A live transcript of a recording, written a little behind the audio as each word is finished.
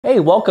Hey,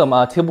 welcome,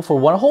 table for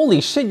one. Holy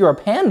shit, you're a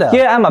panda.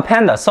 Yeah, I'm a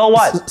panda, so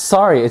what?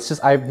 Sorry, it's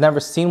just I've never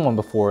seen one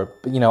before,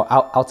 but, you know,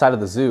 outside of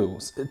the zoo.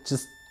 It's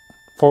just,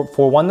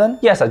 for one then?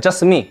 Yes,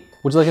 just me.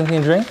 Would you like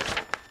anything to drink?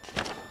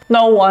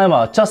 No,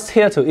 I'm just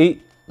here to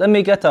eat. Let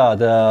me get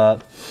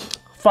the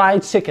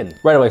fried chicken.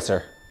 Right away,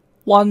 sir.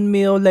 1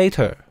 meal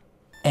later.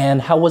 And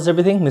how was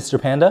everything,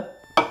 Mr. Panda?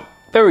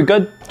 Very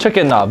good.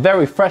 Chicken,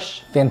 very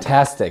fresh.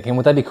 Fantastic. And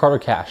would that be card or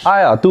cash?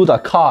 I do the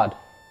card.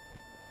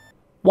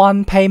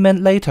 1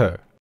 payment later.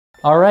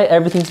 All right,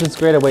 everything's been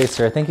squared away,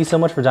 sir. Thank you so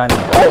much for dining.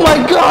 Oh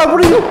my God!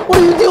 What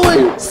are you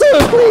doing, sir?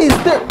 Please,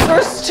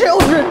 there's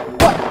children.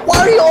 Why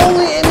are you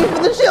only aiming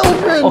for the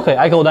children? Okay,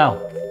 I go down.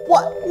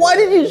 Why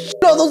did you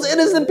shoot all those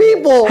innocent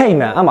people? Hey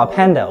man, I'm a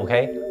panda,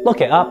 okay? Look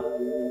it up.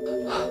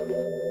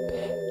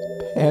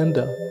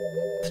 Panda.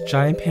 The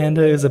giant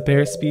panda is a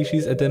bear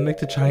species endemic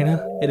to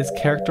China. It is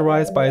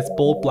characterized by its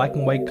bold black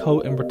and white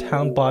coat and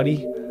rotund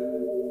body.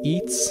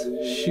 Eats,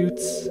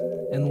 shoots,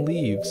 and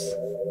leaves.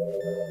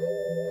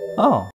 Oh.